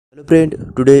Hello friend,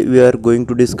 today we are going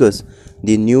to discuss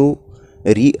the new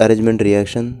rearrangement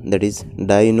reaction, that is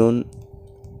Dienone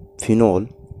Phenol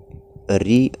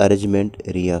Rearrangement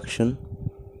reaction.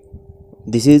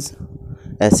 This is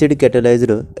acid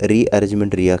catalyzed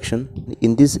rearrangement reaction.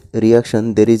 In this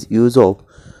reaction there is use of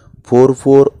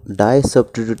 4,4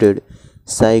 disubstituted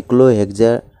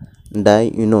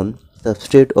cyclohexadienone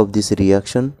substrate of this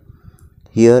reaction.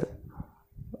 Here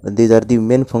these are the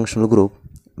main functional group.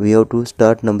 We have to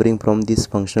start numbering from this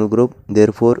functional group.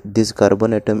 Therefore this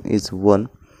carbon atom is 1.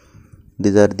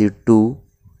 These are the 2,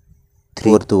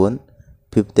 3, 4th one,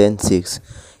 5th and 6th.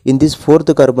 In this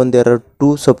 4th carbon there are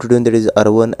 2 substituents, that is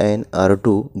R1 and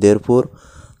R2. Therefore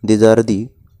these are the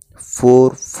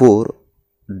 4,4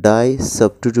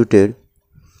 disubstituted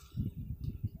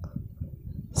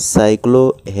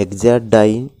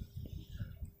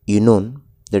cyclohexadienone,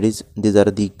 that is these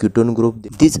are the ketone group.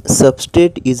 This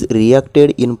substrate is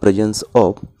reacted in presence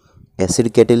of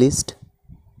acid catalyst,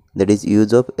 that is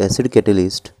use of acid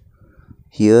catalyst.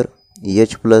 Here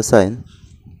H plus ion,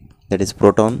 that is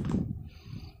proton,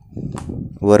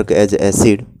 work as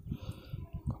acid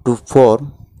to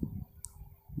form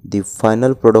the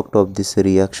final product of this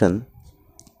reaction.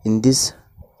 In this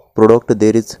product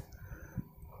there is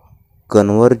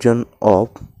conversion of,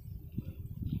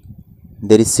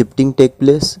 there is shifting take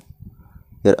place.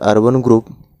 Here R1 group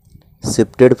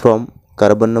shifted from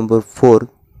carbon number 4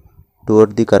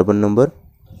 toward the carbon number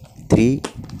 3.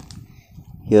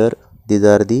 Here these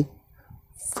are the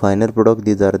final product,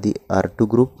 these are the R2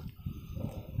 group.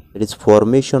 It is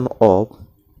formation of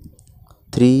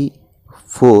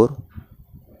 3,4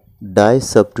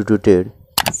 disubstituted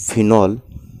phenol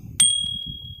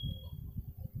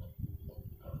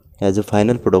as a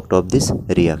final product of this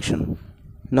reaction.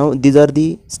 Now these are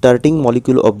the starting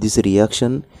molecule of this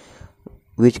reaction,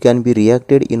 which can be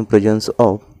reacted in presence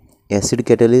of acid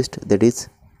catalyst, that is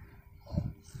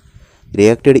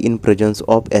reacted in presence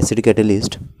of acid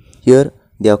catalyst. Here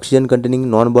the oxygen containing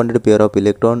non-bonded pair of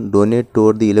electron donate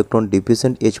toward the electron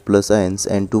deficient H plus ions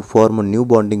and to form a new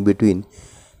bonding between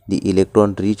the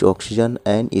electron rich oxygen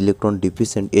and electron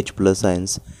deficient H plus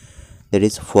ions, that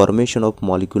is formation of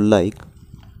molecule like.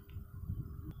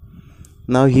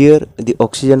 Now here the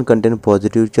oxygen contains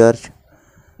positive charge.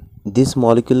 This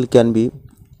molecule can be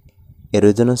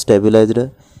erosion stabilized,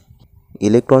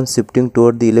 electron shifting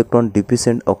toward the electron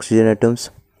deficient oxygen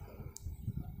atoms,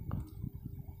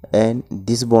 and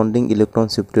this bonding electron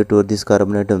shifted toward these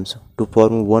carbon atoms to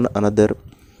form one another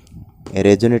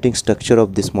resonating structure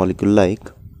of this molecule like.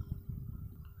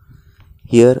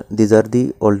 Here these are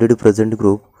the already present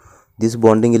group. This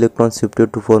bonding electron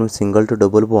shifted to form single to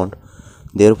double bond.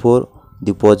 Therefore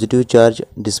the positive charge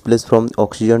displaced from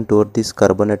oxygen toward this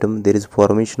carbon atom, there is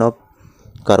formation of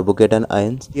carbocation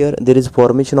ions. Here there is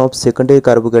formation of secondary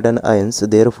carbocation ions.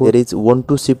 Therefore there is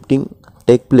 1,2 shifting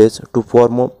take place to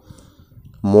form a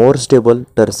more stable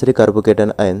tertiary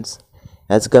carbocation ions.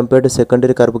 As compared to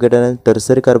secondary carbocation ion,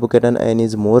 tertiary carbocation ion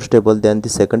is more stable than the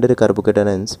secondary carbocation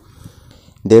ions.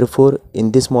 Therefore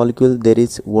in this molecule there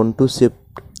is 1,2 shift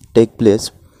take place.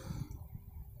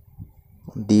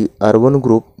 The R1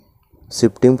 group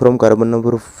shifting from carbon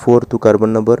number 4 to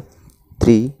carbon number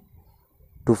 3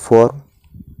 to form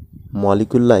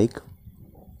molecule like.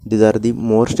 These are the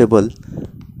more stable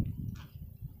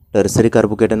tertiary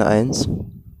carbocation ions.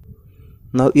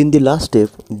 Now in the last step,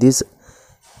 this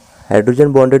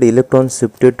hydrogen bonded electron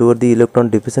shifted toward the electron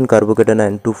deficient carbocation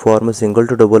ion to form a single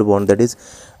to double bond, that is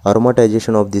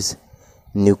aromatization of this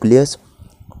nucleus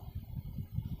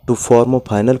to form a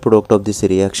final product of this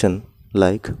reaction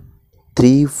like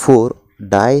 3,4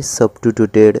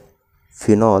 disubstituted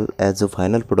phenol as a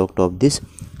final product of this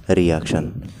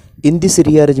reaction. In this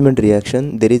rearrangement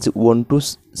reaction there is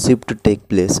 1,2 shift take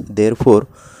place. Therefore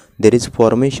there is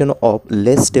formation of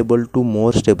less stable to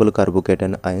more stable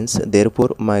carbocation ions.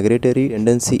 Therefore migratory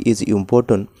tendency is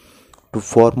important to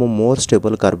form a more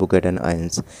stable carbocation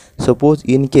ions. Suppose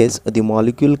in case the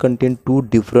molecule contain two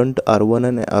different R1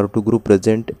 and R2 group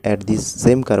present at the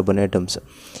same carbon atoms.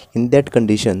 In that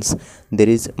conditions there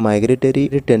is migratory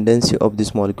tendency of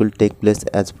this molecule take place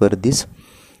as per these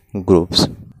groups.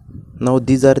 Now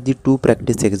these are the two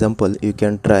practice example. You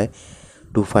can try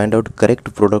to find out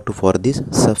correct product for these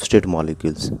substrate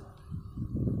molecules.